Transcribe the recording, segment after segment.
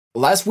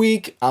Last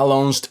week, I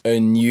launched a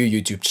new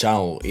YouTube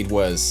channel. It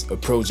was a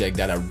project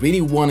that I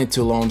really wanted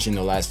to launch in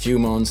the last few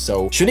months,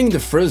 so shooting the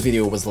first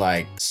video was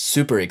like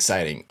super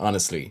exciting,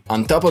 honestly.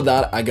 On top of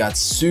that, I got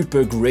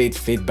super great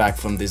feedback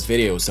from this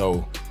video,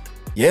 so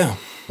yeah,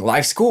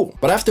 life's cool.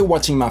 But after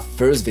watching my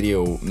first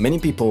video, many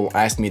people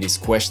asked me this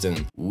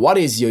question: what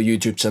is your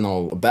YouTube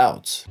channel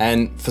about?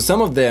 And for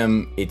some of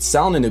them, it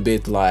sounded a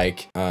bit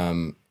like,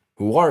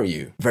 who are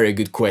you? Very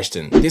good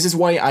question. This is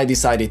why I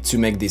decided to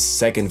make this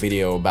second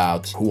video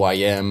about who I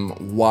am,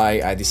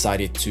 why I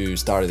decided to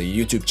start a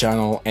YouTube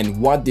channel,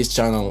 and what this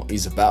channel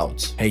is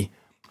about. Hey,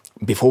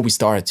 before we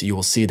start, you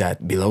will see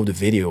that below the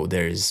video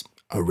there is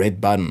a red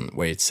button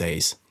where it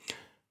says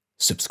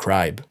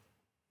subscribe.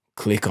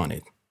 Click on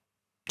it.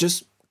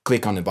 Just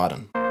click on the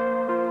button.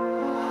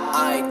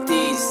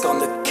 IDs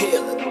on the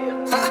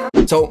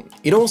kill. So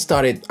it all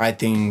started, I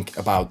think,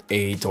 about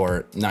 8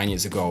 or 9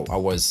 years ago. I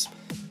was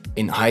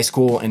in high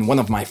school, and one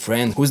of my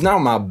friends, who's now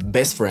my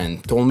best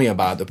friend, told me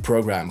about a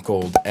program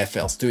called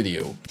FL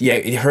Studio. Yeah,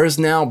 it hurts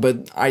now,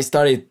 but I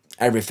started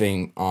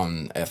everything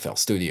on FL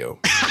Studio.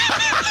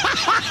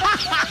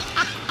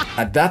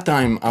 At that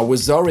time, I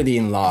was already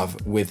in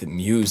love with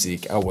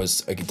music. I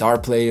was a guitar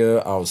player,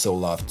 I also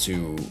loved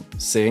to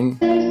sing.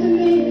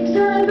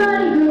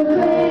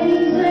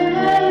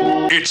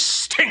 It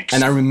stinks!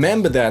 And I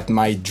remember that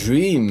my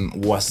dream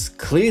was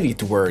clearly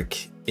to work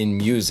in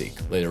music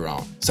later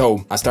on.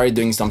 So I started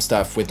doing some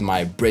stuff with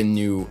my brand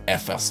new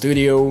FL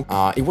Studio.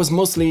 It was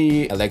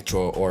mostly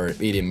electro or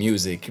EDM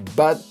music,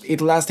 but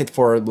it lasted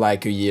for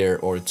like a year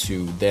or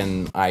two.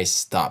 Then I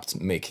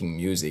stopped making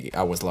music.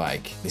 I was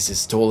like, this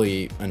is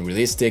totally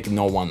unrealistic.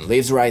 No one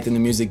lives right in the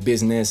music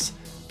business.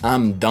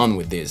 I'm done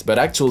with this. But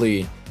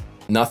actually,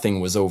 nothing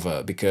was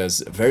over,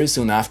 because very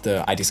soon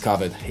after I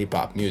discovered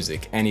hip-hop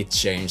music, and it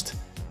changed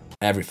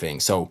everything.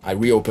 So I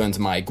reopened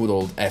my good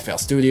old FL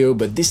Studio,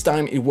 but this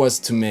time it was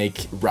to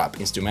make rap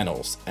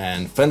instrumentals.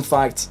 And fun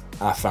fact,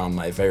 I found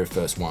my very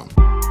first one.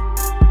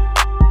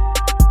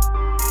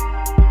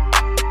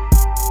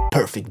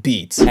 Perfect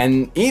beats.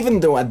 And even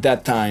though at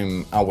that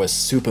time I was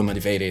super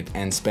motivated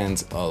and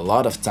spent a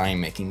lot of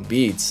time making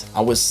beats,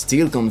 I was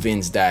still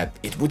convinced that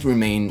it would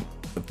remain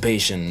a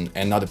passion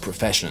and not a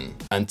profession.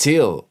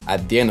 Until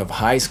at the end of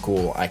high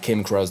school, I came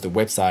across the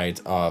website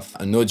of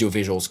an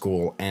audiovisual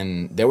school,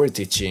 and they were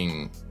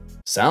teaching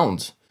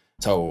sound.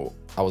 So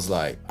I was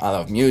like, I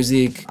love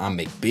music, I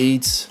make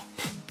beats,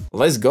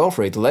 let's go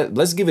for it,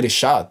 let's give it a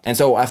shot. And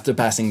so after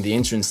passing the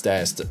entrance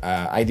test,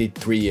 I did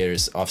 3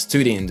 years of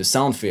studying in the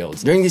sound field.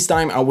 During this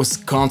time, I was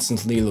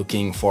constantly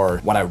looking for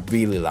what I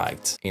really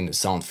liked in the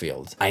sound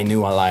field. I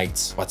knew I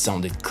liked what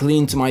sounded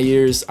clean to my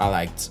ears, I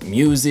liked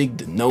music,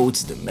 the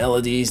notes, the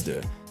melodies,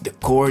 the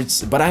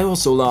chords, but I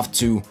also loved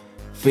to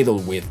fiddle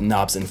with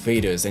knobs and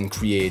faders and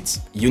create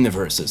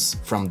universes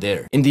from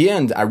there. In the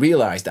end, I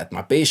realized that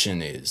my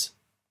passion is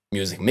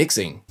music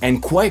mixing.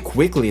 And quite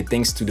quickly,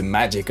 thanks to the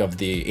magic of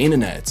the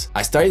internet,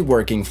 I started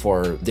working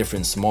for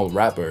different small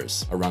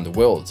rappers around the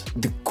world.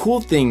 The cool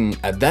thing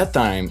at that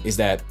time is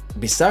that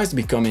besides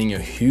becoming a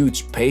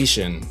huge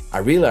passion, I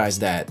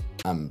realized that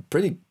I'm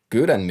pretty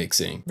good at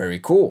mixing. Very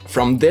cool.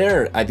 From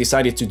there, I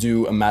decided to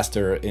do a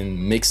master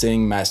in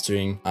mixing,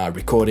 mastering,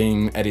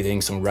 recording,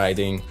 editing,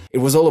 songwriting. It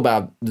was all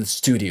about the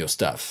studio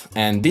stuff.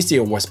 And this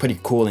year was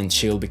pretty cool and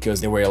chill, because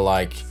there were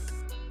like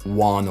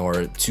 1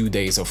 or 2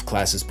 days of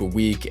classes per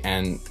week,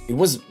 and it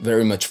was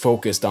very much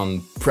focused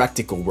on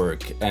practical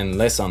work and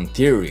less on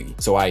theory.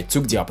 So I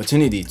took the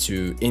opportunity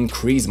to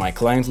increase my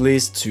client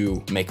list,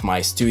 to make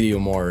my studio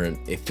more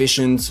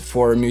efficient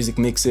for music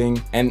mixing,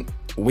 and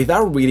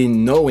without really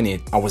knowing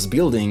it, I was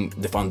building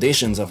the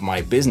foundations of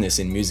my business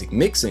in music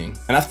mixing.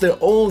 And after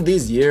all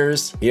these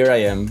years, here I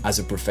am as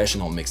a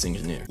professional mix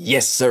engineer.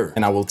 Yes, sir!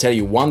 And I will tell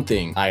you one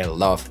thing, I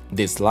love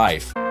this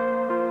life.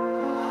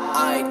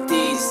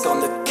 IDs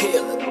on the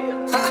kill.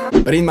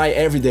 But in my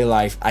everyday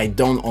life, I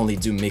don't only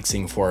do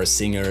mixing for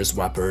singers,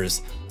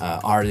 rappers,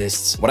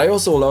 artists. What I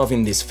also love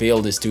in this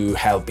field is to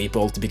help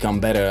people to become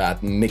better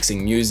at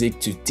mixing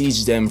music, to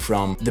teach them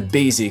from the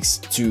basics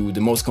to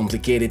the most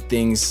complicated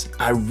things.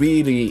 I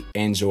really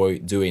enjoy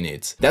doing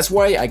it. That's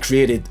why I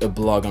created a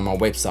blog on my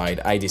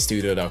website,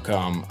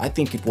 idstudio.com. I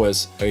think it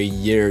was a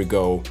year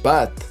ago.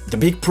 But the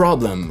big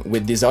problem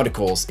with these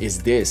articles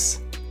is this: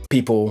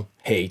 people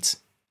hate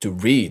to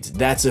read.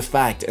 That's a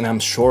fact, and I'm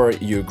sure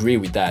you agree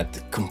with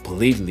that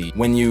completely.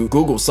 When you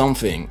Google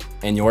something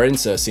and your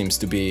answer seems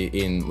to be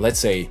in, let's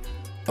say,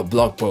 a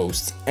blog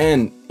post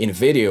and in a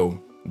video,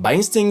 by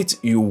instinct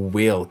you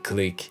will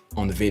click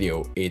on the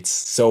video. It's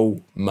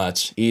so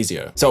much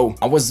easier. So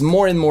I was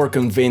more and more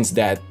convinced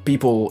that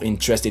people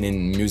interested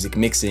in music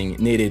mixing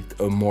needed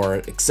a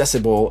more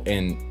accessible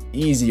and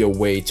easier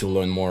way to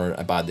learn more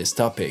about this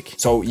topic.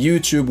 So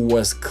YouTube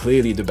was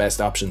clearly the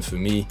best option for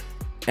me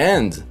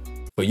and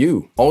for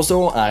you.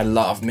 Also, I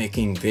love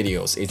making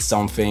videos. It's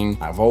something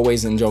I've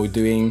always enjoyed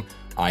doing.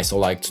 I also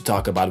like to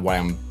talk about what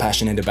I'm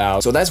passionate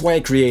about. So that's why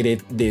I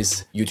created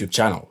this YouTube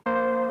channel.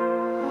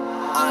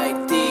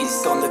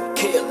 IDs on the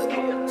kill.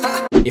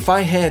 If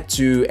I had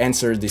to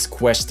answer this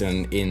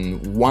question in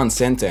one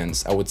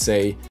sentence, I would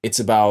say it's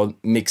about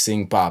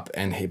mixing pop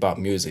and hip-hop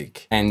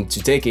music. And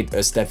to take it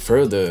a step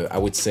further, I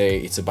would say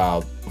it's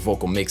about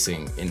vocal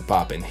mixing in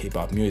pop and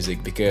hip-hop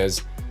music,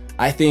 because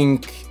I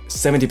think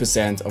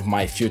 70% of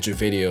my future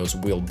videos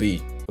will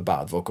be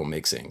about vocal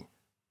mixing.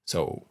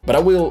 But I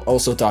will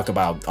also talk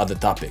about other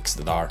topics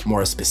that are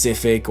more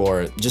specific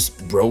or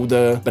just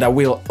broader, but I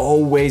will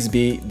always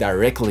be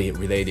directly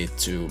related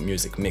to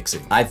music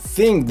mixing. I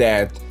think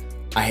that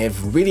I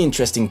have really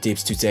interesting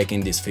tips to take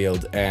in this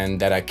field and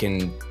that I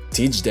can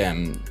teach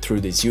them through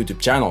this YouTube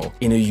channel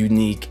in a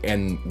unique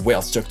and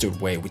well-structured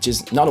way, which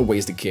is not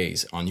always the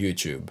case on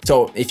YouTube.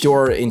 So if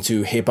you're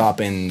into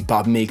hip-hop and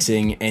pop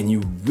mixing and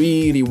you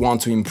really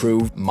want to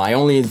improve, my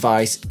only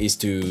advice is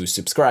to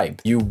subscribe.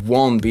 You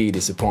won't be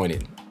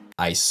disappointed,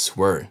 I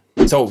swear.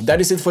 So that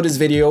is it for this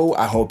video.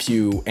 I hope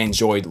you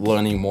enjoyed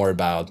learning more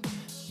about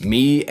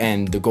me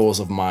and the goals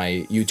of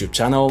my YouTube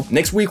channel.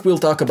 Next week we'll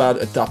talk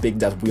about a topic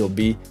that will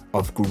be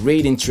of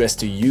great interest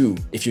to you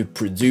if you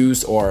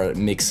produce or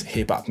mix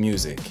hip-hop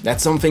music.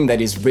 That's something that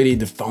is really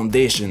the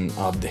foundation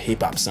of the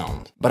hip-hop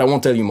sound. But I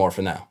won't tell you more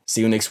for now.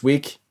 See you next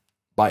week.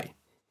 Bye.